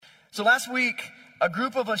So last week, a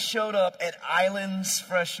group of us showed up at Islands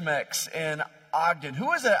Fresh Mex in Ogden. Who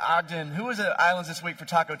was at Ogden? Who was at Islands this week for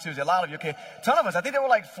Taco Tuesday? A lot of you, okay. A ton of us. I think there were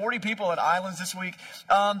like 40 people at Islands this week.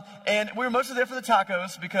 And we were mostly there for the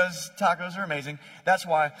tacos because tacos are amazing. That's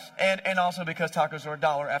why. And also because tacos are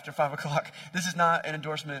 $1 after 5 o'clock. This is not an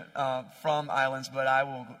endorsement from Islands, but I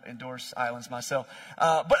will endorse Islands myself.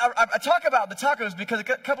 But I talk about the tacos because a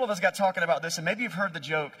couple of us got talking about this, and maybe you've heard the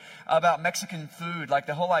joke about Mexican food, like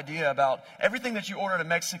the whole idea about everything that you order at a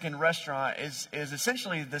Mexican restaurant is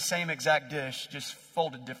essentially the same exact dish, just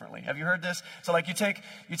folded differently. Have you heard this? So like you take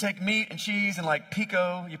meat and cheese and like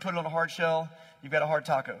pico, you put it on a hard shell, you've got a hard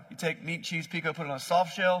taco. You take meat, cheese, pico, put it on a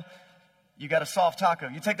soft shell, you got a soft taco.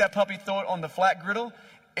 You take that puppy, throw it on the flat griddle,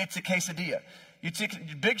 it's a quesadilla. You take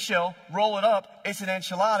a big shell, roll it up, it's an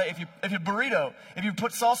enchilada. If you burrito, if you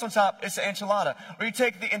put sauce on top, it's an enchilada. Or you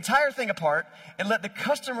take the entire thing apart and let the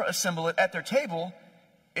customer assemble it at their table,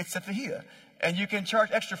 it's a fajita. And you can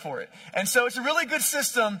charge extra for it. And so it's a really good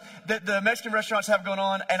system that the Mexican restaurants have going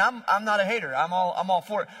on. And I'm not a hater. I'm all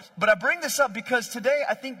for it. But I bring this up because today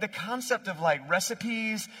I think the concept of like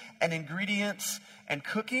recipes and ingredients and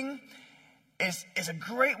cooking is a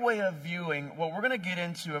great way of viewing what we're going to get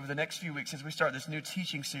into over the next few weeks as we start this new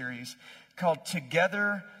teaching series called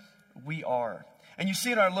Together We Are. And you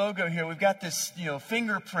see in our logo here, we've got this,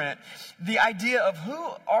 fingerprint. The idea of who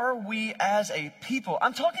are we as a people.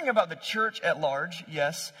 I'm talking about the church at large,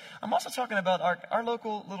 yes. I'm also talking about our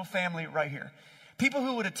local little family right here. People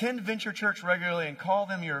who would attend Venture Church regularly and call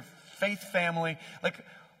them your faith family. Like,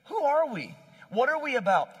 who are we? What are we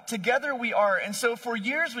about? Together we are. And so for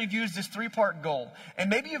years we've used this 3-part goal. And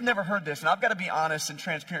maybe you've never heard this, and I've got to be honest and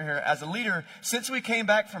transparent here. As a leader, since we came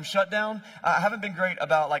back from shutdown, I haven't been great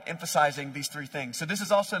about like emphasizing these 3 things. So this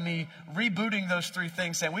is also me rebooting those 3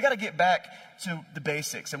 things, saying we got to get back to the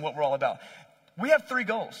basics and what we're all about. We have 3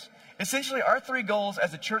 goals. Essentially, our 3 goals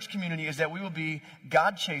as a church community is that we will be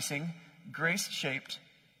God-chasing, grace-shaped,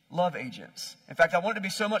 love agents. In fact, I want it to be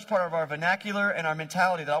so much part of our vernacular and our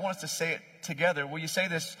mentality that I want us to say it together. Will you say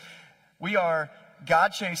this? We are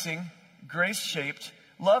God-chasing, grace-shaped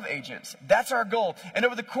love agents. That's our goal. And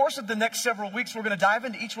over the course of the next several weeks, we're going to dive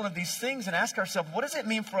into each one of these things and ask ourselves, what does it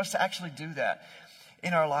mean for us to actually do that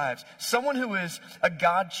in our lives? Someone who is a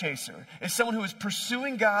God chaser is someone who is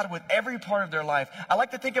pursuing God with every part of their life. I like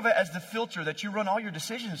to think of it as the filter that you run all your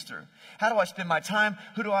decisions through. How do I spend my time?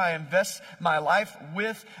 Who do I invest my life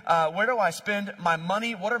with? Where do I spend my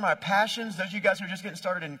money? What are my passions? Those of you guys who are just getting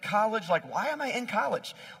started in college, like, why am I in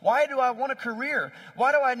college? Why do I want a career?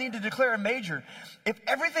 Why do I need to declare a major? If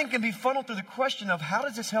everything can be funneled through the question of how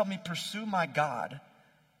does this help me pursue my God,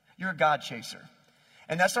 you're a God chaser.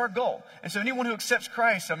 And that's our goal. And so anyone who accepts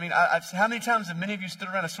Christ, how many times have many of you stood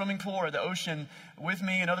around a swimming pool or the ocean with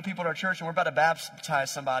me and other people at our church, and we're about to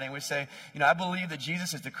baptize somebody, and we say, I believe that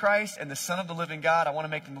Jesus is the Christ and the Son of the living God. I want to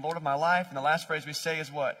make him the Lord of my life. And the last phrase we say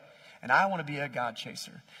is what? And I want to be a God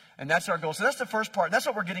chaser. And that's our goal. So that's the first part. And that's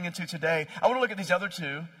what we're getting into today. I want to look at these other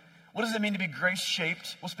 2. What does it mean to be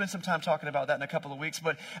grace-shaped? We'll spend some time talking about that in a couple of weeks.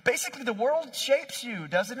 But basically, the world shapes you,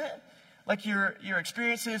 doesn't it? Like your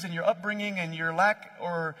experiences and your upbringing and your lack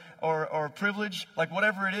or privilege, like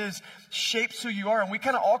whatever it is, shapes who you are. And we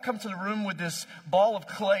kind of all come to the room with this ball of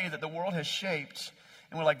clay that the world has shaped.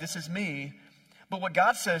 And we're like, this is me. But what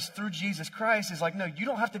God says through Jesus Christ is like, no, you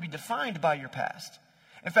don't have to be defined by your past.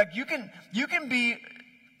 In fact, you can be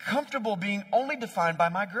comfortable being only defined by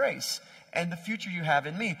my grace and the future you have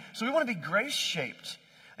in me. So we want to be grace-shaped.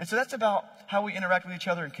 And so that's about how we interact with each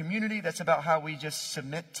other in community. That's about how we just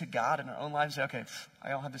submit to God in our own lives and say, okay, I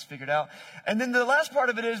don't have this figured out. And then the last part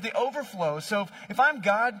of it is the overflow. So if I'm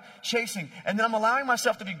God chasing and then I'm allowing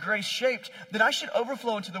myself to be grace shaped, then I should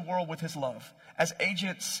overflow into the world with his love as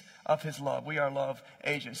agents of his love. We are love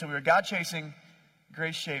agents. So we are God chasing,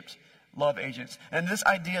 grace shaped love agents. And this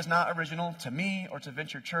idea is not original to me or to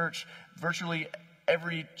Venture Church. Virtually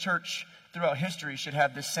every church throughout history should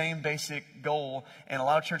have the same basic goal. And a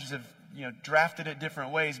lot of churches have drafted it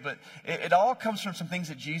different ways, but it all comes from some things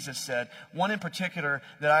that Jesus said. One in particular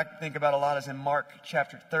that I think about a lot is in Mark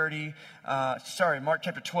chapter 12,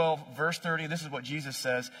 verse 30. This is what Jesus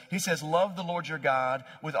says. He says, love the Lord your God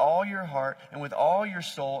with all your heart and with all your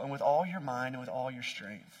soul and with all your mind and with all your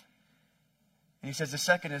strength. And he says the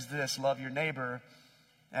second is this, love your neighbor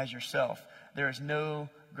as yourself. There is no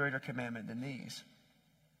greater commandment than these.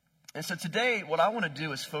 And so today, what I want to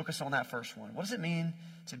do is focus on that first one. What does it mean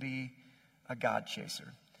to be a God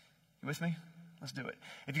chaser? You with me? Let's do it.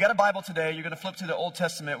 If you got a Bible today, you're going to flip to the Old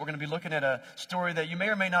Testament. We're going to be looking at a story that you may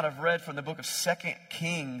or may not have read from the book of 2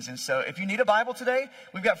 Kings. And so if you need a Bible today,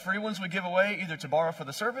 we've got free ones we give away either to borrow for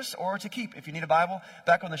the service or to keep. If you need a Bible,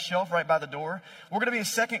 back on the shelf right by the door. We're going to be in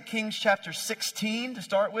 2 Kings chapter 16 to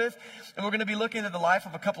start with. And we're going to be looking at the life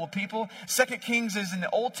of a couple of people. 2 Kings is in the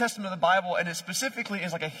Old Testament of the Bible, and it specifically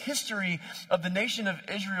is like a history of the nation of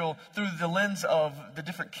Israel through the lens of the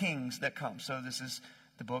different kings that come. So this is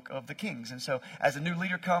the book of the Kings. And so as a new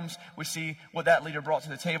leader comes, we see what that leader brought to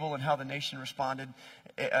the table and how the nation responded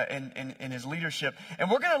in his leadership.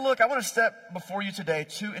 And we're going to look, I want to step before you today,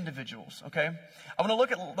 two individuals, okay? I want to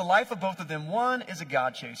look at the life of both of them. One is a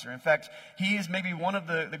God chaser. In fact, he is maybe one of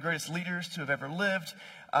the greatest leaders to have ever lived.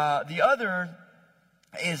 The other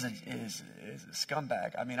is a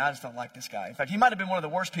scumbag. I mean, I just don't like this guy. In fact, he might have been one of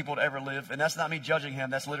the worst people to ever live, and that's not me judging him.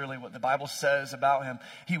 That's literally what the Bible says about him.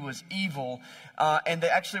 He was evil, and they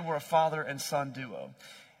actually were a father and son duo.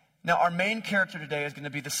 Now, our main character today is going to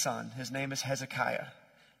be the son. His name is Hezekiah.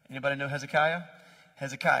 Anybody know Hezekiah?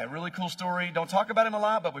 Hezekiah, really cool story. Don't talk about him a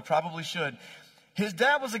lot, but we probably should. His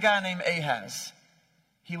dad was a guy named Ahaz.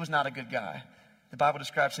 He was not a good guy. The Bible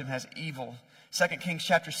describes him as evil. 2 Kings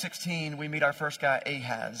chapter 16, we meet our first guy,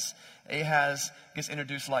 Ahaz. Ahaz gets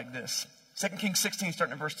introduced like this. 2 Kings 16,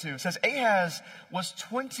 starting in verse 2. It says, Ahaz was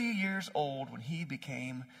 20 years old when he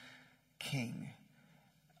became king.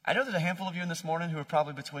 I know there's a handful of you in this morning who are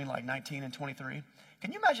probably between like 19 and 23.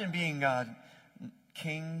 Can you imagine being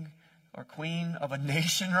king or queen of a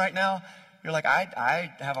nation right now? You're like,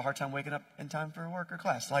 I have a hard time waking up in time for work or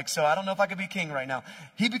class. Like, so I don't know if I could be king right now.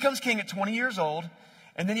 He becomes king at 20 years old.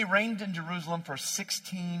 And then he reigned in Jerusalem for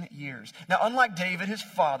 16 years. Now, unlike David, his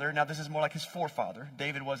father, now this is more like his forefather.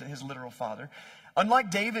 David wasn't his literal father.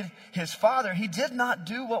 Unlike David, his father, he did not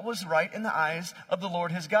do what was right in the eyes of the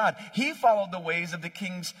Lord his God. He followed the ways of the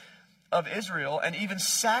kings of Israel and even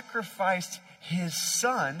sacrificed his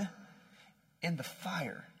son in the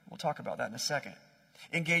fire. We'll talk about that in a second.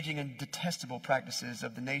 Engaging in detestable practices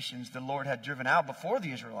of the nations the Lord had driven out before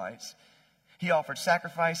the Israelites. He offered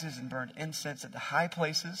sacrifices and burned incense at the high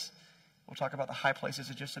places. We'll talk about the high places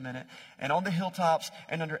in just a minute. And on the hilltops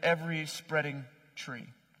and under every spreading tree.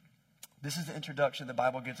 This is the introduction the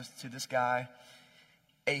Bible gives us to this guy,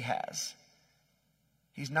 Ahaz.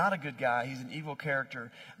 He's not a good guy. He's an evil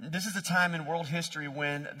character. This is a time in world history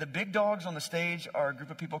when the big dogs on the stage are a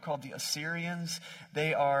group of people called the Assyrians.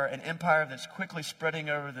 They are an empire that's quickly spreading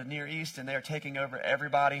over the Near East, and they are taking over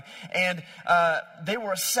everybody. And they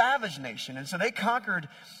were a savage nation, and so they conquered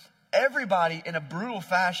everybody in a brutal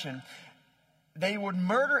fashion. They would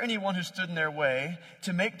murder anyone who stood in their way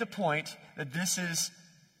to make the point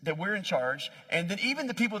that we're in charge. And then even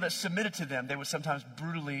the people that submitted to them, they would sometimes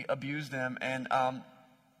brutally abuse them. And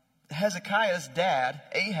Hezekiah's dad,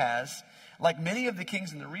 Ahaz, like many of the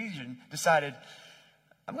kings in the region, decided,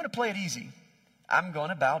 I'm going to play it easy. I'm going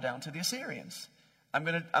to bow down to the Assyrians. I'm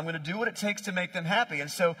going to do what it takes to make them happy. And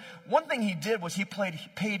so one thing he did was he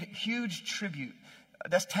paid huge tribute.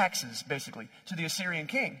 That's taxes, basically, to the Assyrian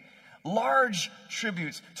king. Large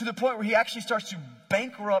tributes, to the point where he actually starts to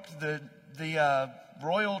bankrupt the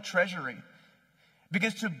royal treasury.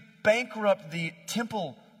 Begins to bankrupt the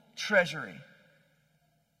temple treasury.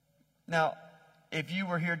 Now, if you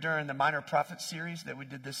were here during the Minor Prophets series that we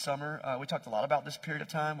did this summer, we talked a lot about this period of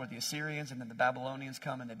time where the Assyrians and then the Babylonians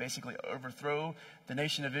come and they basically overthrow the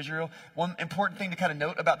nation of Israel. One important thing to kind of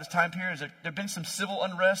note about this time period is that there had been some civil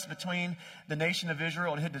unrest between the nation of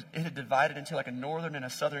Israel, and it had divided into like a northern and a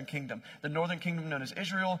southern kingdom. The northern kingdom known as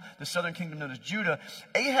Israel, the southern kingdom known as Judah.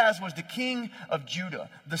 Ahaz was the king of Judah,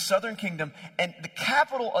 the southern kingdom, and the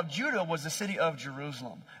capital of Judah was the city of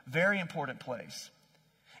Jerusalem. Very important place.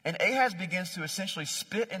 And Ahaz begins to essentially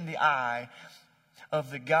spit in the eye of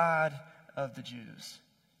the God of the Jews,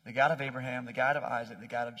 the God of Abraham, the God of Isaac, the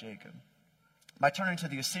God of Jacob. By turning to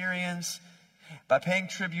the Assyrians, by paying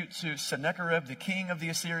tribute to Sennacherib, the king of the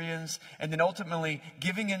Assyrians, and then ultimately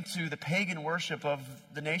giving into the pagan worship of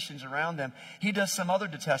the nations around them, he does some other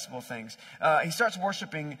detestable things. He starts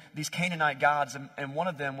worshiping these Canaanite gods, and one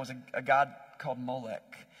of them was a god called Molech.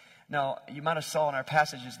 Now, you might have saw in our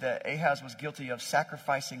passages that Ahaz was guilty of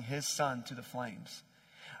sacrificing his son to the flames.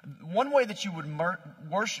 One way that you would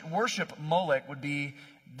worship Molech would be,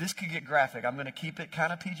 this could get graphic. I'm going to keep it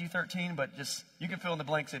kind of PG-13, but just, you can fill in the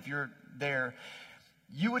blanks if you're there.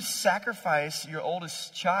 You would sacrifice your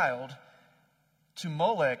oldest child to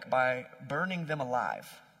Molech by burning them alive.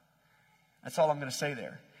 That's all I'm going to say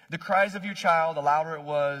there. The cries of your child, the louder it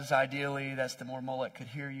was, ideally, that's the more Molech could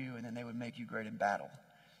hear you, and then they would make you great in battle.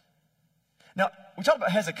 Now, we talked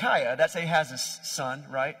about Hezekiah. That's Ahaz's son,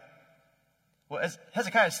 right? Well,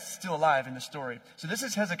 Hezekiah is still alive in the story. So this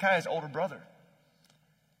is Hezekiah's older brother.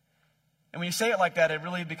 And when you say it like that, it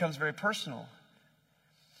really becomes very personal.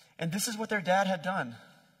 And this is what their dad had done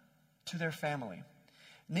to their family.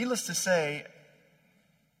 Needless to say,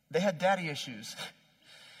 they had daddy issues.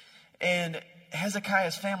 And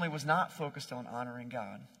Hezekiah's family was not focused on honoring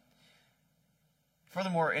God.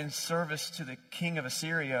 Furthermore, in service to the king of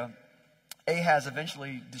Assyria, Ahaz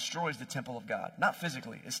eventually destroys the temple of God. Not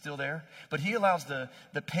physically, it's still there. But he allows the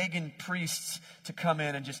pagan priests to come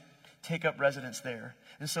in and just take up residence there.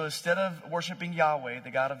 And so instead of worshiping Yahweh,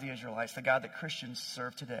 the God of the Israelites, the God that Christians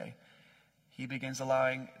serve today, he begins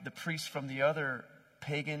allowing the priests from the other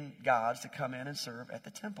pagan gods to come in and serve at the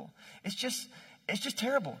temple. It's just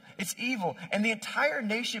terrible. It's evil. And the entire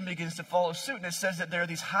nation begins to follow suit. And it says that there are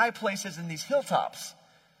these high places and these hilltops.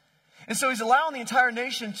 And so he's allowing the entire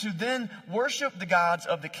nation to then worship the gods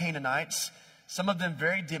of the Canaanites, some of them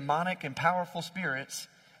very demonic and powerful spirits,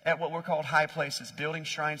 at what were called high places, building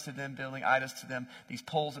shrines to them, building idols to them, these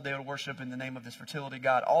poles that they would worship in the name of this fertility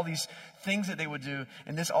god, all these things that they would do.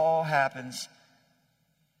 And this all happens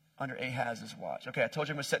under Ahaz's watch. Okay, I told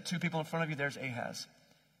you I'm going to set two people in front of you. There's Ahaz.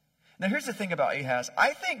 Now here's the thing about Ahaz.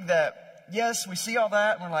 I think that, yes, we see all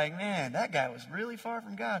that and we're like, man, that guy was really far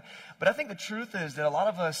from God. But I think the truth is that a lot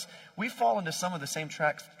of us, we fall into some of the same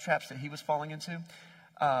traps that he was falling into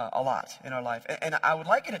a lot in our life. And I would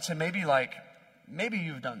liken it to maybe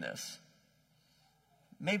you've done this.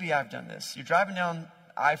 Maybe I've done this. You're driving down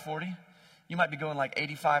I-40. You might be going like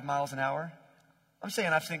 85 miles an hour. I'm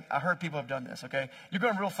saying I heard people have done this, okay? You're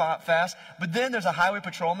going real fast, but then there's a highway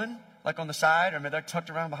patrolman like on the side, or maybe they're tucked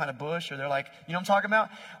around behind a bush, or they're like, you know what I'm talking about?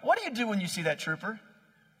 What do you do when you see that trooper?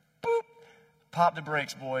 Boop. Pop the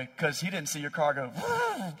brakes, boy, because he didn't see your car go.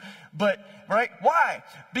 But, right? Why?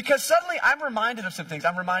 Because suddenly I'm reminded of some things.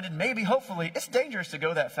 I'm reminded, maybe, hopefully, it's dangerous to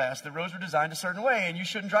go that fast. The roads were designed a certain way, and you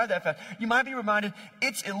shouldn't drive that fast. You might be reminded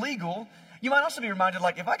it's illegal. You might also be reminded,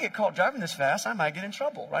 like, if I get caught driving this fast, I might get in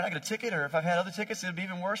trouble, right? I get a ticket, or if I've had other tickets, it'll be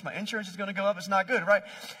even worse. My insurance is going to go up. It's not good, right?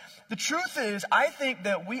 The truth is, I think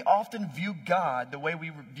that we often view God the way we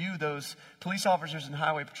view those police officers and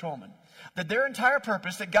highway patrolmen. That their entire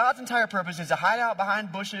purpose, that God's entire purpose is to hide out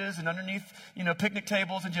behind bushes and underneath, picnic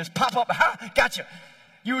tables and just pop up, ha, gotcha.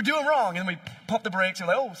 You were doing wrong. And we pump the brakes and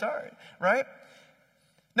we're like, oh, sorry, right?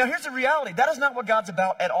 Now, here's the reality. That is not what God's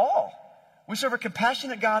about at all. We serve a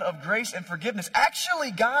compassionate God of grace and forgiveness.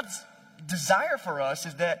 Actually, God's desire for us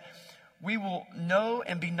is that we will know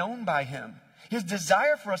and be known by him. His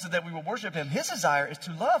desire for us is that we will worship him. His desire is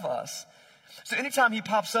to love us. So anytime he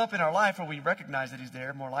pops up in our life or we recognize that he's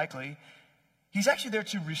there, more likely, he's actually there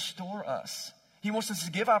to restore us. He wants us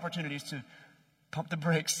to give opportunities to pump the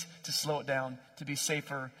brakes, to slow it down, to be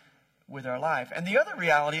safer with our life. And the other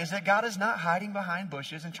reality is that God is not hiding behind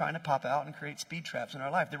bushes and trying to pop out and create speed traps in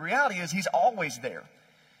our life. The reality is he's always there.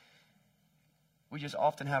 We just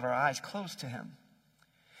often have our eyes closed to him.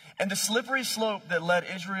 And the slippery slope that led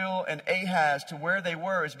Israel and Ahaz to where they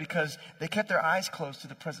were is because they kept their eyes closed to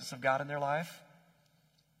the presence of God in their life.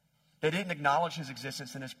 They didn't acknowledge his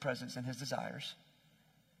existence and his presence and his desires.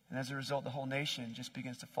 And as a result, the whole nation just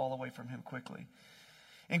begins to fall away from him quickly.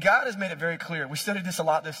 And God has made it very clear. We studied this a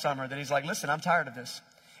lot this summer, that he's like, listen, I'm tired of this.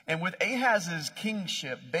 And with Ahaz's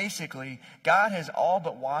kingship, basically, God has all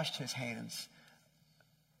but washed his hands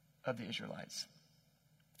of the Israelites.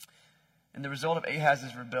 And the result of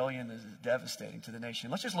Ahaz's rebellion is devastating to the nation.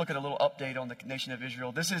 Let's just look at a little update on the nation of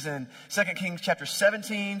Israel. This is in 2 Kings chapter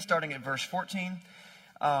 17, starting at verse 14.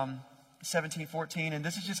 17:14. And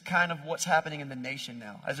this is just kind of what's happening in the nation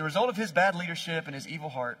now. As a result of his bad leadership and his evil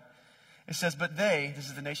heart, it says, but they, this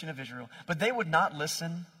is the nation of Israel, but they would not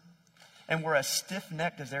listen and were as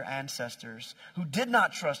stiff-necked as their ancestors who did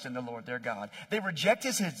not trust in the Lord their God. They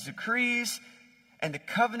rejected his decrees and the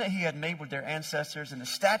covenant he had made with their ancestors and the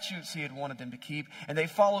statutes he had wanted them to keep. And they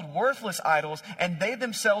followed worthless idols, and they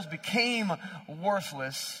themselves became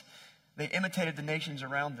worthless. They imitated the nations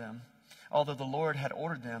around them, although the Lord had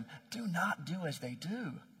ordered them, do not do as they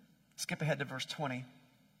do. Skip ahead to verse 20.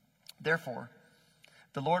 Therefore,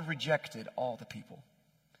 the Lord rejected all the people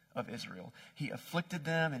of Israel. He afflicted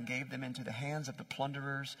them and gave them into the hands of the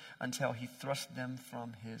plunderers until he thrust them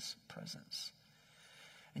from his presence.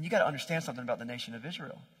 And you got to understand something about the nation of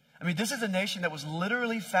Israel. I mean, this is a nation that was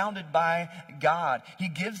literally founded by God. He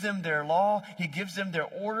gives them their law. He gives them their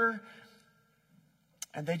order.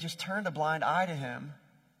 And they just turn a blind eye to him,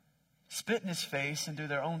 spit in his face, and do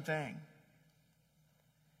their own thing.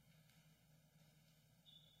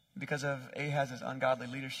 because of Ahaz's ungodly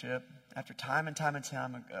leadership, after time and time and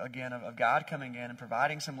time again of God coming in and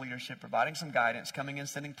providing some leadership, providing some guidance, coming in,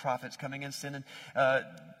 sending prophets, coming in, sending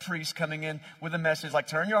priests, coming in with a message like,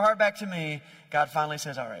 turn your heart back to me, God finally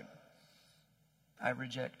says, all right, I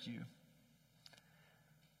reject you.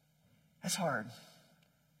 That's hard.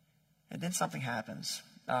 And then something happens,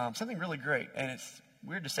 something really great, and it's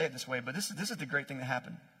weird to say it this way, but this is the great thing that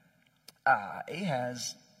happened.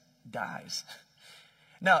 Ahaz dies.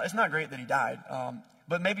 Now, it's not great that he died,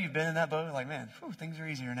 but maybe you've been in that boat, like, man, things are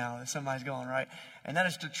easier now that somebody's going, right? And that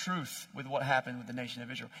is the truth with what happened with the nation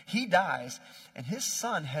of Israel. He dies, and his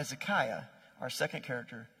son, Hezekiah, our second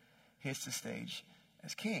character, hits the stage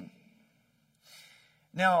as king.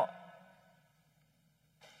 Now,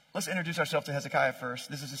 let's introduce ourselves to Hezekiah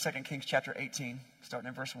first. This is in 2 Kings chapter 18, starting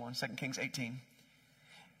in verse 1, 2 Kings 18.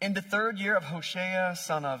 In the 3rd year of Hoshea,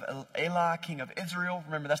 son of Elah, king of Israel,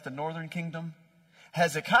 remember that's the northern kingdom,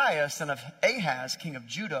 Hezekiah, son of Ahaz, king of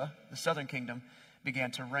Judah, the southern kingdom, began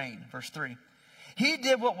to reign. Verse 3. He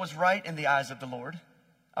did what was right in the eyes of the Lord.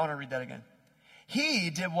 I want to read that again. He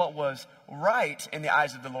did what was right in the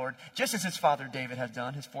eyes of the Lord, just as his father David had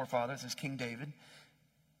done, his forefathers, as King David.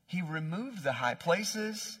 He removed the high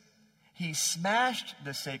places. He smashed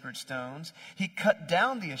the sacred stones. He cut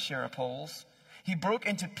down the Asherah poles. He broke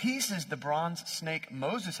into pieces the bronze snake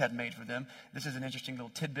Moses had made for them. This is an interesting little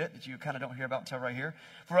tidbit that you kind of don't hear about until right here.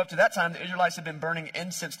 For up to that time, the Israelites had been burning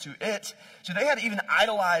incense to it. So they had even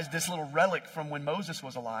idolized this little relic from when Moses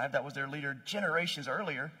was alive. That was their leader generations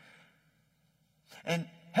earlier. And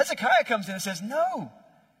Hezekiah comes in and says, no.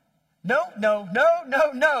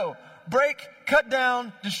 Break, cut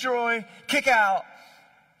down, destroy, kick out.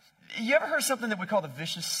 You ever heard something that we call the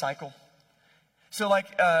vicious cycle? So like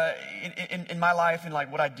in my life and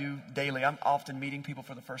like what I do daily, I'm often meeting people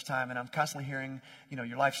for the first time, and I'm constantly hearing,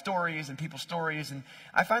 your life stories and people's stories. And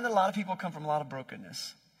I find that a lot of people come from a lot of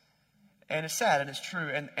brokenness. And it's sad and it's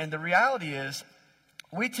true. And the reality is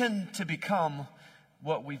we tend to become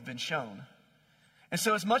what we've been shown. And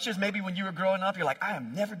so as much as maybe when you were growing up, you're like, I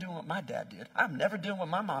am never doing what my dad did. I'm never doing what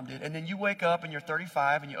my mom did. And then you wake up and you're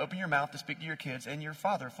 35 and you open your mouth to speak to your kids and your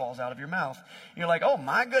father falls out of your mouth. And you're like, oh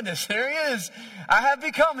my goodness, there he is. I have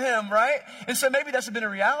become him, right? And so maybe that's been a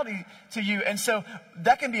reality to you. And so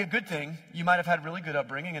that can be a good thing. You might have had really good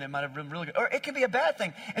upbringing and it might have been really good. Or it can be a bad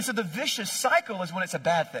thing. And so the vicious cycle is when it's a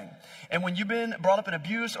bad thing. And when you've been brought up in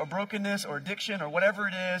abuse or brokenness or addiction or whatever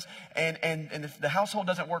it is, and the household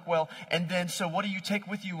doesn't work well, and then so what do you take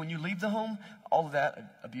with you when you leave the home? All of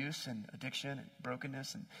that abuse and addiction and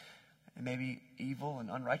brokenness and maybe evil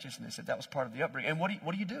and unrighteousness, if that was part of the upbringing. And what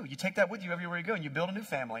do you do? You take that with you everywhere you go, and you build a new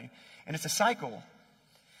family, and it's a cycle.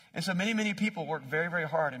 And so many people work very, very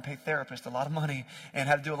hard and pay therapists a lot of money and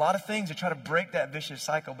have to do a lot of things to try to break that vicious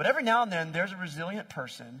cycle. But every now and then there's a resilient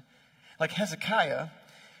person like Hezekiah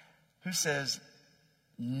who says,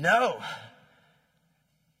 no.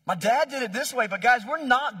 My dad did it this way, but guys, we're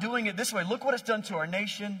not doing it this way. Look what it's done to our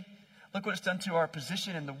nation. Look what it's done to our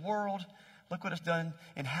position in the world. Look what it's done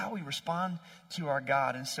in how we respond to our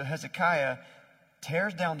God. And so Hezekiah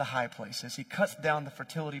tears down the high places. He cuts down the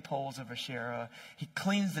fertility poles of Asherah. He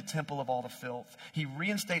cleans the temple of all the filth. He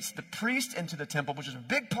reinstates the priest into the temple, which is a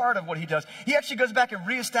big part of what he does. He actually goes back and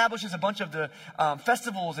reestablishes a bunch of the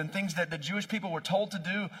festivals and things that the Jewish people were told to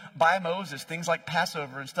do by Moses, things like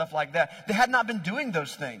Passover and stuff like that. They had not been doing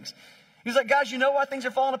those things. He's like, guys, you know why things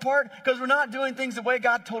are falling apart? Because we're not doing things the way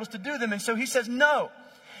God told us to do them. And so he says, no.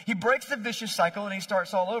 He breaks the vicious cycle and he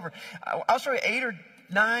starts all over. I was probably 8 or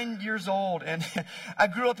 9 years old, and I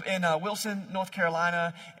grew up in Wilson, North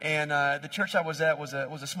Carolina, and the church I was at was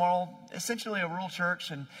a small, essentially a rural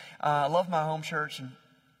church, and I loved my home church. And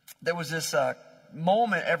there was this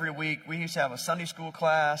moment every week. We used to have a Sunday school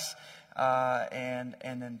class and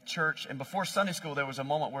then church. And before Sunday school, there was a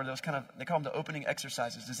moment where there was they call them the opening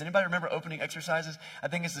exercises. Does anybody remember opening exercises? I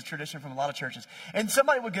think it's a tradition from a lot of churches. And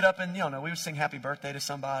somebody would get up and, we would sing happy birthday to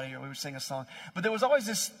somebody, or we would sing a song. But there was always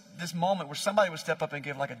this moment where somebody would step up and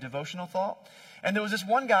give like a devotional thought. And there was this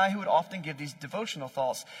one guy who would often give these devotional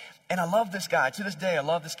thoughts. And I love this guy. To this day, I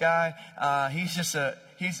love this guy. He's just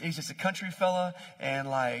a country fella, and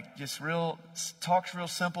talks real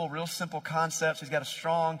simple concepts. He's got a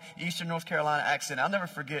strong Eastern North Carolina accent. I'll never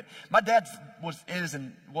forget. My dad was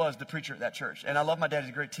the preacher at that church. And I love my dad. He's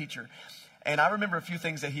a great teacher. And I remember a few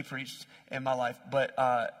things that he preached in my life. But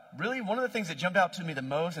really, one of the things that jumped out to me the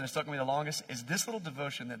most and it stuck with me the longest is this little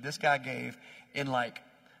devotion that this guy gave in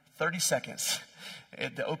 30 seconds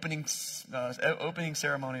at the opening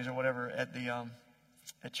ceremonies or whatever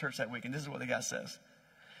at church that week. And this is what the guy says.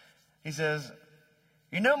 He says,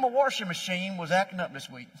 my washing machine was acting up this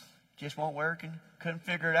week. Just won't work, and couldn't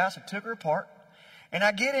figure it out, so I took her apart. And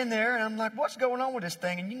I get in there, and I'm like, what's going on with this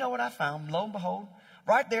thing? And you know what I found? Lo and behold,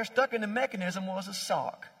 right there stuck in the mechanism was a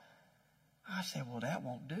sock. I said, well, that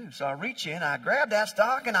won't do. So I reach in, I grab that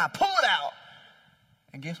sock, and I pull it out.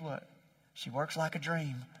 And guess what? She works like a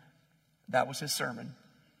dream. That was his sermon.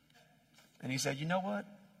 And he said, you know what?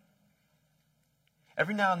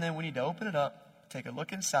 Every now and then we need to open it up, take a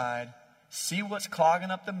look inside, see what's clogging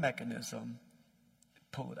up the mechanism,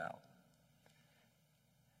 pull it out.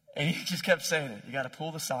 And he just kept saying it. You got to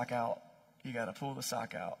pull the sock out. You got to pull the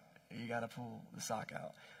sock out. You got to pull the sock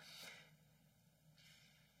out.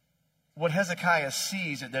 What Hezekiah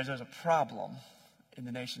sees is there's a problem in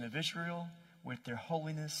the nation of Israel with their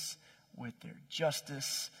holiness, with their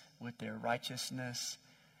justice, with their righteousness.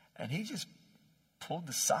 And he just pulled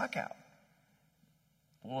the sock out.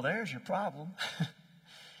 Well, there's your problem.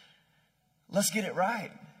 Let's get it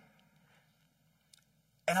right.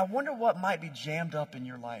 And I wonder what might be jammed up in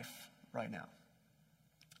your life right now.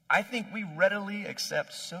 I think we readily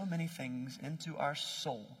accept so many things into our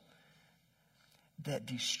soul that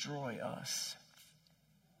destroy us.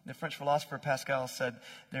 The French philosopher Pascal said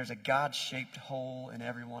there's a God-shaped hole in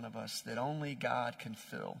every one of us that only God can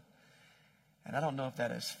fill. And I don't know if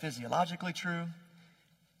that is physiologically true,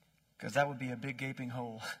 because that would be a big gaping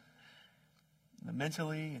hole.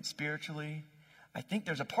 Mentally and spiritually, I think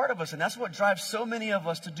there's a part of us, and that's what drives so many of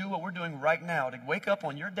us to do what we're doing right now, to wake up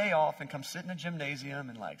on your day off and come sit in a gymnasium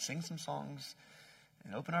and sing some songs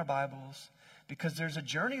and open our Bibles, because there's a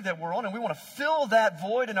journey that we're on, and we want to fill that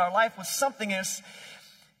void in our life with something else.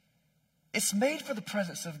 It's made for the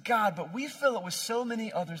presence of God, but we fill it with so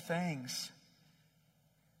many other things.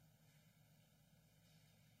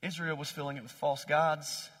 Israel was filling it with false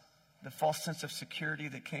gods, the false sense of security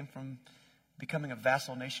that came from becoming a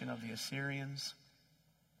vassal nation of the Assyrians.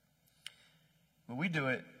 But we do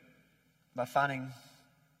it by finding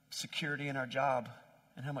security in our job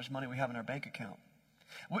and how much money we have in our bank account.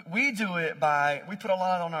 We do it by, we put a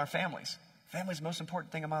lot on our families. Family's the most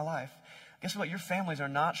important thing in my life. Guess what? Your families are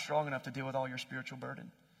not strong enough to deal with all your spiritual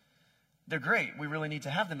burden. They're great. We really need to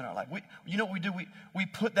have them in our life. You know what we do? We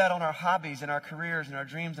put that on our hobbies and our careers and our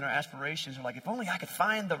dreams and our aspirations. We're like, if only I could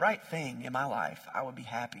find the right thing in my life, I would be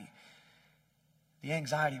happy. The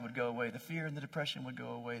anxiety would go away. The fear and the depression would go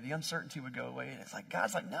away. The uncertainty would go away. And it's like,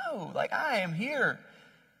 God's like, no, I am here.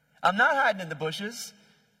 I'm not hiding in the bushes.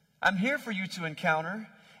 I'm here for you to encounter.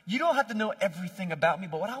 You don't have to know everything about me,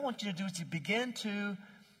 but what I want you to do is to begin to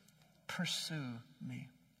pursue me.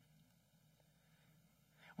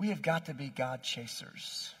 We have got to be God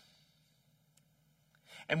chasers.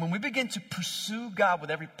 And when we begin to pursue God with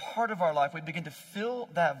every part of our life, we begin to fill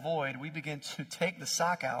that void. We begin to take the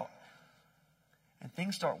sock out, and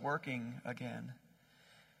things start working again.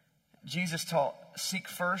 Jesus taught, seek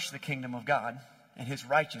first the kingdom of God and his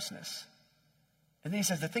righteousness. And then he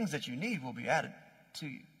says the things that you need will be added to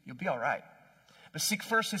you. You'll be all right. But seek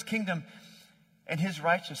first his kingdom and his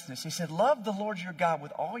righteousness. He said, love the Lord your God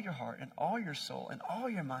with all your heart and all your soul and all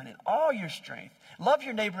your mind and all your strength. Love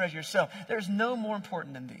your neighbor as yourself. There's no more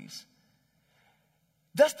important than these.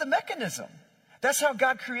 That's the mechanism. That's how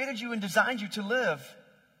God created you and designed you to live.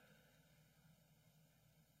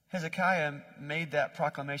 Hezekiah made that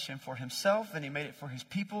proclamation for himself, and he made it for his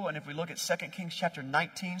people. And if we look at 2 Kings chapter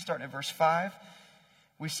 19, starting at verse 5,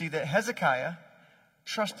 we see that Hezekiah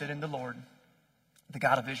trusted in the Lord, the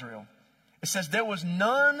God of Israel. It says, there was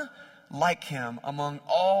none like him among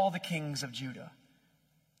all the kings of Judah,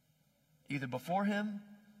 either before him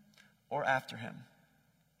or after him.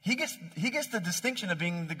 He gets the distinction of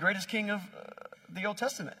being the greatest king of the Old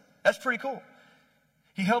Testament. That's pretty cool.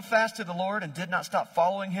 He held fast to the Lord and did not stop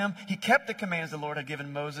following him. He kept the commands the Lord had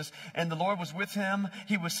given Moses, and the Lord was with him.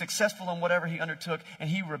 He was successful in whatever he undertook, and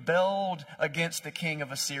he rebelled against the king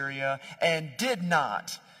of Assyria and did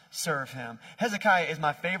not serve him. Hezekiah is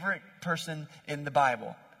my favorite person in the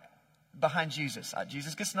Bible, behind Jesus.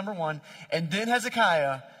 Jesus gets number one, and then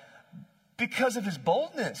Hezekiah, because of his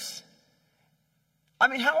boldness. I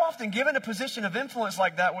mean, how often, given a position of influence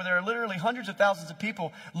like that, where there are literally hundreds of thousands of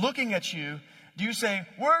people looking at you, do you say,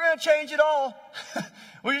 we're going to change it all?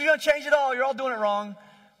 We're just going to change it all. You're all doing it wrong.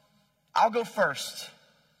 I'll go first.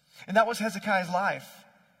 And that was Hezekiah's life.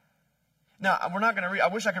 Now, we're not going to read, I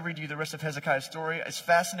wish I could read you the rest of Hezekiah's story. It's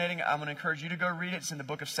fascinating. I'm going to encourage you to go read it. It's in the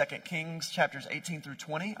book of 2 Kings, chapters 18 through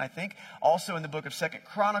 20, I think. Also in the book of 2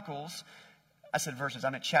 Chronicles. I said verses, I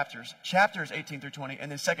meant chapters. Chapters 18 through 20. And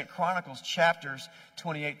then 2 Chronicles, chapters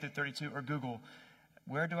 28 through 32. Or Google,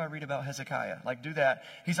 where do I read about Hezekiah? Do that.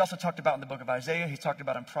 He's also talked about in the book of Isaiah. He's talked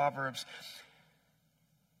about in Proverbs.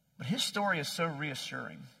 But his story is so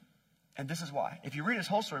reassuring. And this is why. If you read his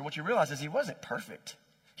whole story, what you realize is he wasn't perfect.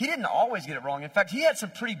 He didn't always get it wrong. In fact, he had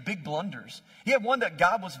some pretty big blunders. He had one that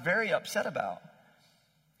God was very upset about.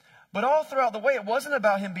 But all throughout the way, it wasn't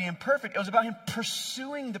about him being perfect. It was about him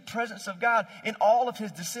pursuing the presence of God in all of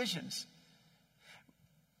his decisions.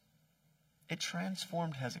 It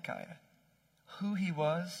transformed Hezekiah. Who he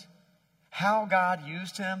was, how God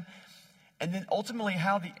used him, and then ultimately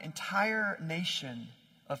how the entire nation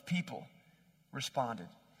of people responded.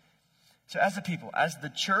 So as the people, as the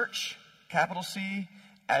church, capital C,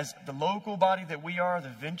 as the local body that we are, the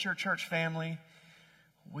Venture Church family,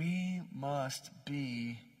 we must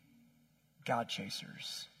be God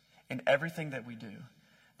chasers in everything that we do.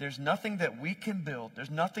 There's nothing that we can build. There's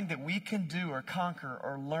nothing that we can do or conquer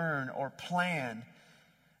or learn or plan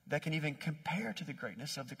that can even compare to the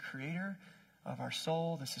greatness of the creator of our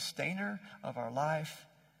soul, the sustainer of our life,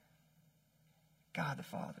 God the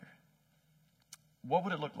Father. What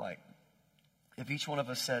would it look like if each one of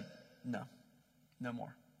us said, no, no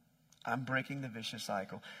more? I'm breaking the vicious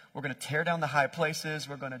cycle. We're going to tear down the high places.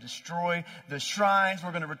 We're going to destroy the shrines. We're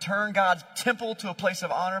going to return God's temple to a place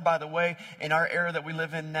of honor. By the way, in our era that we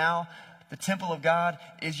live in now, the temple of God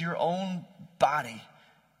is your own body.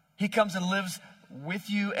 He comes and lives with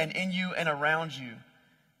you and in you and around you.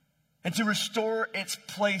 And to restore its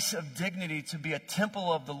place of dignity to be a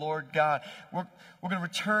temple of the Lord God, we're going to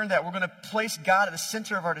return that. We're going to place God at the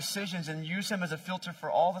center of our decisions and use him as a filter for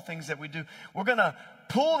all the things that we do. We're going to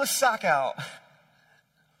pull the sock out.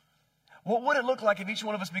 What would it look like if each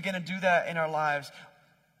one of us began to do that in our lives?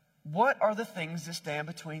 What are the things that stand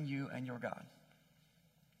between you and your God?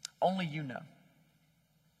 Only you know.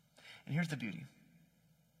 And here's the beauty.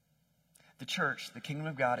 The church, the kingdom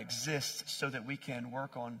of God, exists so that we can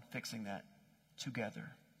work on fixing that together.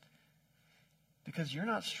 Because you're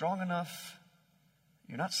not strong enough,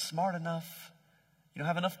 you're not smart enough, you don't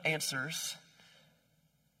have enough answers.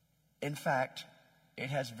 In fact, it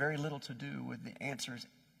has very little to do with the answers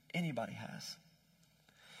anybody has.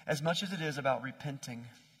 As much as it is about repenting,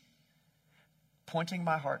 pointing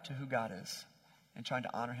my heart to who God is, and trying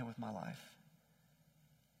to honor him with my life.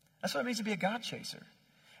 That's what it means to be a God chaser.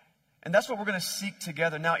 And that's what we're going to seek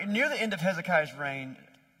together. Now, near the end of Hezekiah's reign,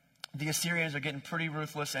 the Assyrians are getting pretty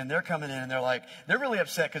ruthless, and they're coming in, and they're really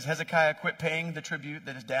upset because Hezekiah quit paying the tribute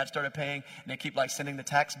that his dad started paying, and they keep sending the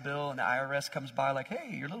tax bill, and the IRS comes by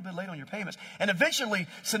hey, you're a little bit late on your payments. And eventually,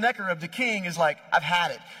 Sennacherib, the king, is I've had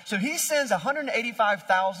it. So he sends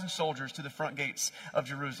 185,000 soldiers to the front gates of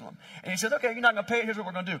Jerusalem. And he says, okay, you're not going to pay it. Here's what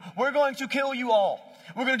we're going to do. We're going to kill you all.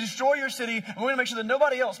 We're going to destroy your city, and we're going to make sure that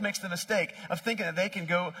nobody else makes the mistake of thinking that they can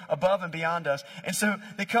go above and beyond us. And so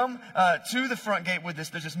they come to the front gate with this.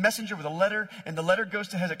 There's this messenger with a letter, and the letter goes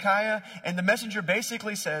to Hezekiah, and the messenger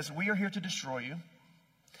basically says, we are here to destroy you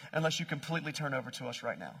unless you completely turn over to us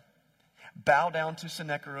right now. Bow down to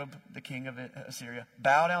Sennacherib, the king of Assyria.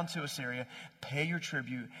 Bow down to Assyria, pay your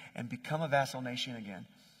tribute, and become a vassal nation again.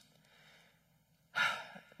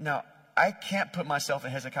 Now, I can't put myself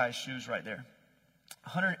in Hezekiah's shoes right there.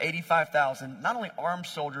 185,000, not only armed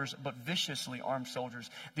soldiers, but viciously armed soldiers.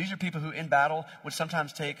 These are people who in battle would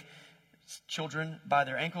sometimes take children by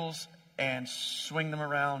their ankles and swing them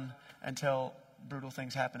around until brutal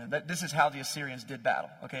things happen. And this is how the Assyrians did battle.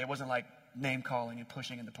 Okay, it wasn't name calling and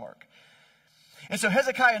pushing in the park. And so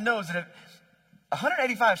Hezekiah knows that if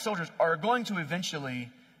 185 soldiers are going to eventually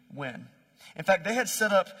win. In fact, they had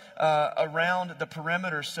set up around the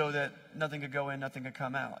perimeter so that nothing could go in, nothing could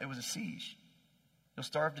come out. It was a siege. You'll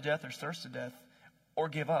starve to death or thirst to death or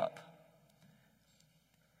give up.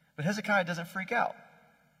 But Hezekiah doesn't freak out.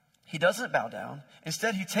 He doesn't bow down.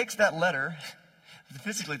 Instead, he takes that letter,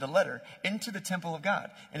 physically the letter, into the temple of God.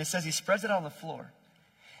 And it says he spreads it on the floor.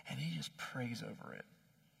 And he just prays over it.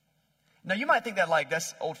 Now, you might think that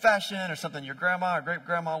that's old-fashioned or something your grandma or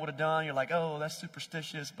great-grandma would have done. You're oh, that's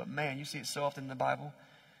superstitious. But man, you see it so often in the Bible.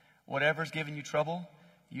 Whatever's giving you trouble,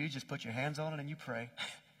 you just put your hands on it and you pray.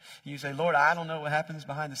 You say, Lord, I don't know what happens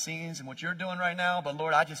behind the scenes and what you're doing right now, but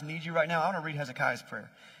Lord, I just need you right now. I want to read Hezekiah's prayer.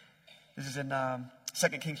 This is in 2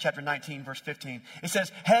 Kings chapter 19, verse 15. It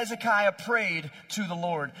says, Hezekiah prayed to the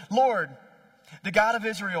Lord. Lord, the God of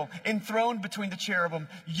Israel, enthroned between the cherubim,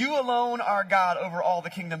 you alone are God over all the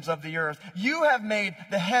kingdoms of the earth. You have made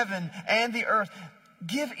the heaven and the earth.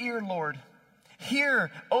 Give ear, Lord.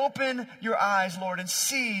 Hear, open your eyes, Lord, and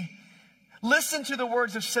see. Listen to the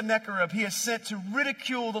words of Sennacherib. He has sent to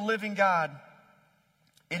ridicule the living God.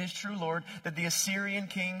 It is true, Lord, that the Assyrian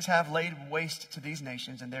kings have laid waste to these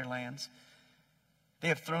nations and their lands. They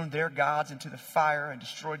have thrown their gods into the fire and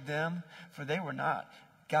destroyed them, for they were not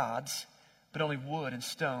gods, but only wood and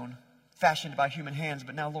stone, fashioned by human hands.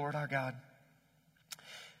 But now, Lord, our God,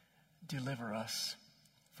 deliver us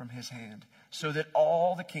from his hand, so that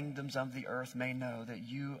all the kingdoms of the earth may know that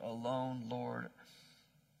you alone, Lord,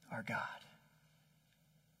 are God.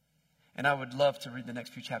 And I would love to read the next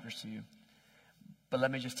few chapters to you, but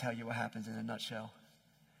let me just tell you what happens in a nutshell.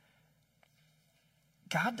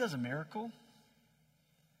 God does a miracle,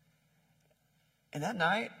 and that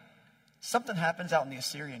night, something happens out in the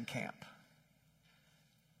Assyrian camp.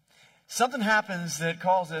 Something happens that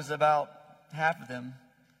causes about half of them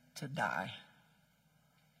to die.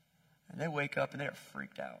 And they wake up and they're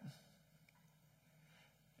freaked out.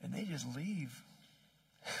 And they just leave.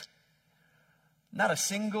 Not a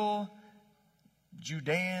single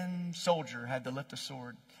Judean soldier had to lift a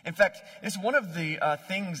sword. In fact, it's one of the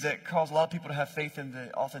things that cause a lot of people to have faith in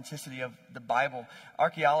the authenticity of the Bible.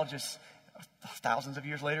 Archaeologists, thousands of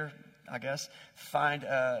years later, I guess, find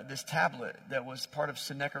this tablet that was part of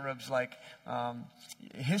Sennacherib's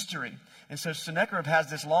history. And so Sennacherib has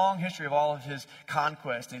this long history of all of his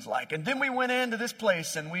conquests. And he's like, and then we went into this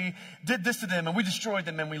place and we did this to them and we destroyed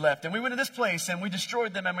them and we left. And we went to this place and we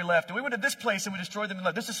destroyed them and we left. And we went to this place and we destroyed them and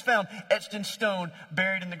left. This is found etched in stone,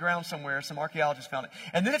 buried in the ground somewhere. Some archaeologists found it.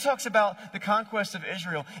 And then it talks about the conquest of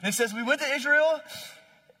Israel. And it says we went to Israel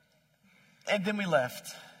and then we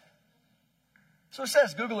left. So it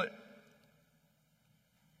says, Google it.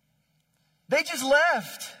 They just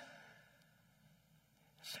left.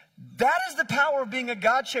 That is the power of being a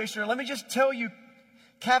God chaser. Let me just tell you,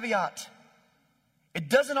 caveat. It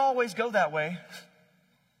doesn't always go that way.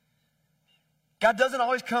 God doesn't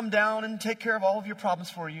always come down and take care of all of your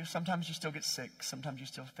problems for you. Sometimes you still get sick. Sometimes you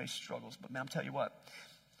still face struggles. But man, I'm telling you what.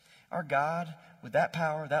 Our God, with that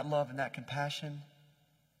power, that love, and that compassion,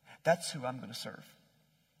 that's who I'm going to serve.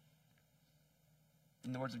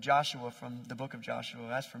 In the words of Joshua from the book of Joshua,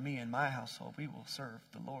 as for me and my household, we will serve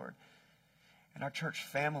the Lord. And our church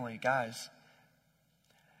family, guys,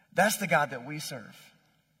 that's the God that we serve.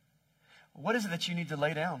 What is it that you need to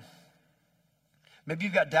lay down? Maybe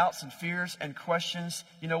you've got doubts and fears and questions.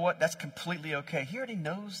 You know what? That's completely okay. He already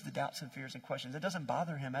knows the doubts and fears and questions. It doesn't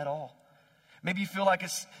bother him at all. Maybe you feel like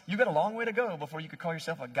you've got a long way to go before you could call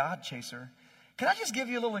yourself a God chaser. Can I just give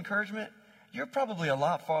you a little encouragement? You're probably a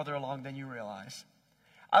lot farther along than you realize.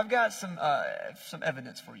 I've got some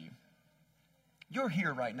evidence for you. You're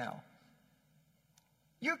here right now.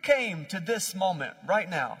 You came to this moment right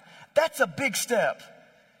now. That's a big step.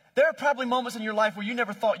 There are probably moments in your life where you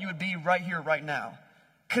never thought you would be right here, right now,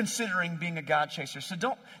 considering being a God chaser. So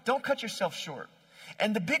don't cut yourself short.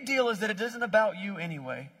 And the big deal is that it isn't about you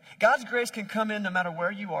anyway. God's grace can come in no matter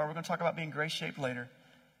where you are. We're going to talk about being grace-shaped later.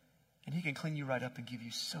 And he can clean you right up and give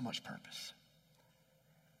you so much purpose.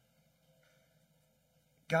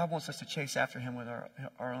 God wants us to chase after him with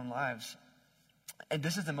our own lives. And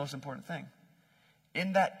this is the most important thing.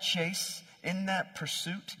 In that chase, in that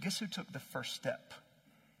pursuit, guess who took the first step?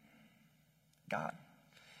 God.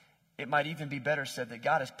 It might even be better said that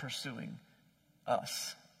God is pursuing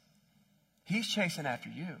us. He's chasing after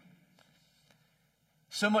you.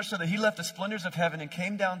 So much so that he left the splendors of heaven and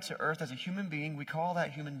came down to earth as a human being. We call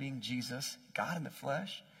that human being Jesus, God in the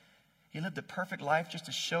flesh. He lived a perfect life just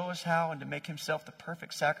to show us how and to make himself the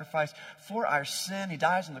perfect sacrifice for our sin. He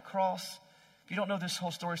dies on the cross. If you don't know this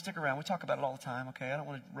whole story, stick around. We talk about it all the time, okay? I don't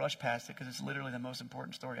want to rush past it because it's literally the most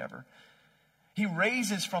important story ever. He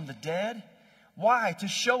raises from the dead. Why? To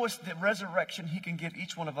show us the resurrection he can give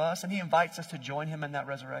each one of us. And he invites us to join him in that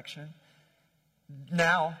resurrection.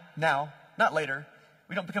 Now, not later.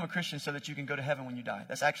 We don't become a Christian so that you can go to heaven when you die.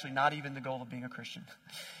 That's actually not even the goal of being a Christian.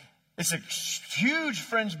 It's a huge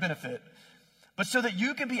fringe benefit. But so that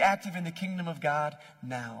you can be active in the kingdom of God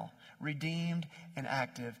now. Redeemed and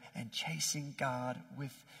active and chasing God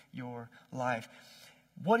with your life.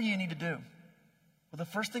 What do you need to do? Well, the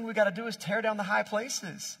first thing we got to do is tear down the high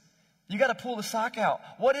places. You got to pull the sock out.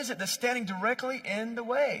 What is it that's standing directly in the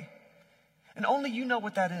way? And only you know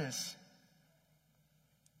what that is.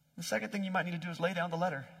 The second thing you might need to do is lay down the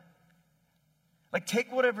letter. Like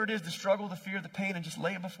take whatever it is, the struggle, the fear, the pain, and just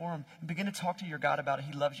lay it before him. And begin to talk to your God about it.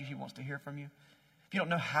 He loves you. He wants to hear from you. If you don't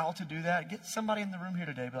know how to do that, get somebody in the room here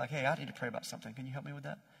today. Be like, hey, I need to pray about something. Can you help me with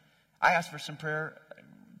that? I asked for some prayer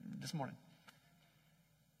this morning.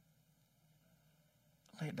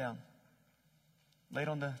 Lay it down. Lay it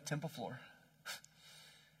on the temple floor.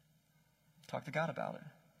 Talk to God about it.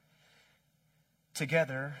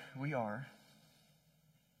 Together, we are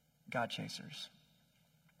God chasers.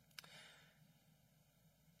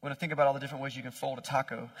 When I think about all the different ways you can fold a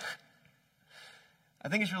taco, I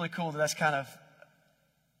think it's really cool that that's kind of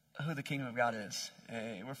who the kingdom of God is.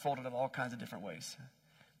 We're folded in all kinds of different ways.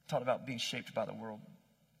 Talked about being shaped by the world.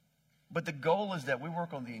 But the goal is that we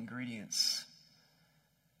work on the ingredients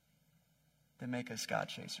that make us God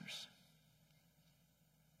chasers.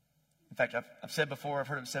 In fact, I've said before, I've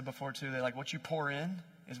heard it said before too, that like what you pour in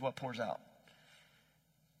is what pours out.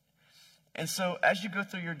 And so as you go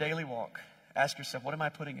through your daily walk, ask yourself, what am I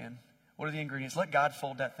putting in? What are the ingredients? Let God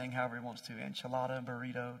fold that thing however he wants to. Enchilada,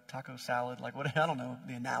 burrito, taco salad, like what, I don't know,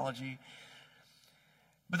 the analogy.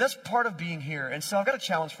 But that's part of being here. And so I've got a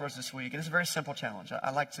challenge for us this week, and it's a very simple challenge.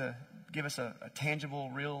 I like to give us a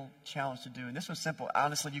tangible, real challenge to do. And this one's simple.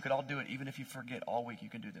 Honestly, you could all do it. Even if you forget all week, you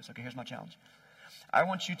can do this. Okay, here's my challenge. I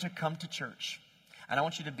want you to come to church, and I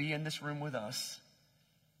want you to be in this room with us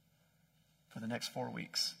for the next 4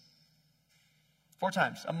 weeks. 4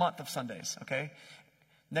 times, a month of Sundays, okay?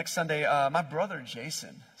 Next Sunday, my brother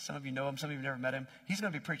Jason, some of you know him, some of you have never met him. He's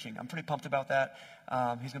going to be preaching. I'm pretty pumped about that.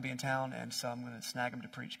 He's going to be in town, and so I'm going to snag him to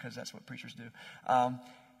preach because that's what preachers do.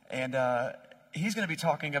 He's going to be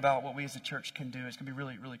talking about what we as a church can do. It's going to be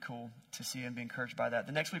really, really cool to see him be encouraged by that.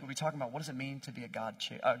 The next week, we'll be talking about what does it mean to be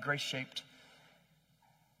a grace-shaped.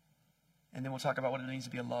 And then we'll talk about what it means to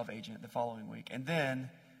be a love agent the following week. And then,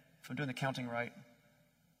 if I'm doing the counting right,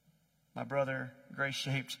 my brother,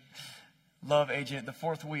 grace-shaped, love agent, the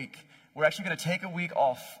 4th week, we're actually going to take a week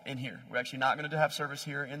off in here. We're actually not going to have service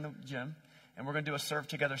here in the gym, and we're going to do a Serve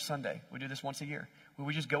Together Sunday. We do this once a year, where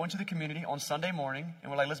we just go into the community on Sunday morning,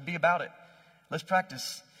 and we're like, let's be about it. Let's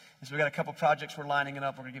practice. And so we got a couple projects we're lining it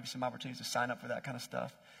up. We're going to give you some opportunities to sign up for that kind of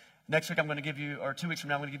stuff. Next week, I'm going to give you, or 2 weeks from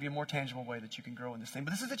now, I'm going to give you a more tangible way that you can grow in this thing.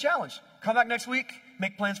 But this is a challenge. Come back next week,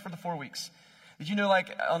 make plans for the 4 weeks. Did you know,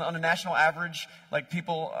 like, on a national average, like,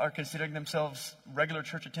 people are considering themselves regular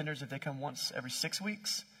church attenders if they come once every 6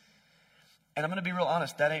 weeks? And I'm going to be real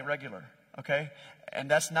honest, that ain't regular, okay? And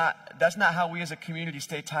that's not how we as a community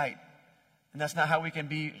stay tight. And that's not how we can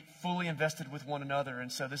be fully invested with one another.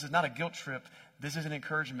 And so this is not a guilt trip. This is an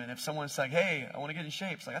encouragement. If someone's like, hey, I want to get in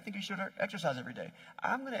shape, it's like, I think you should exercise every day.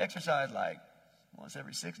 I'm going to exercise like once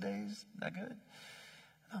every 6 days. Is that good?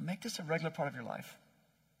 No, make this a regular part of your life.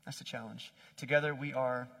 That's the challenge. Together we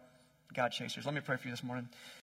are God chasers. Let me pray for you this morning.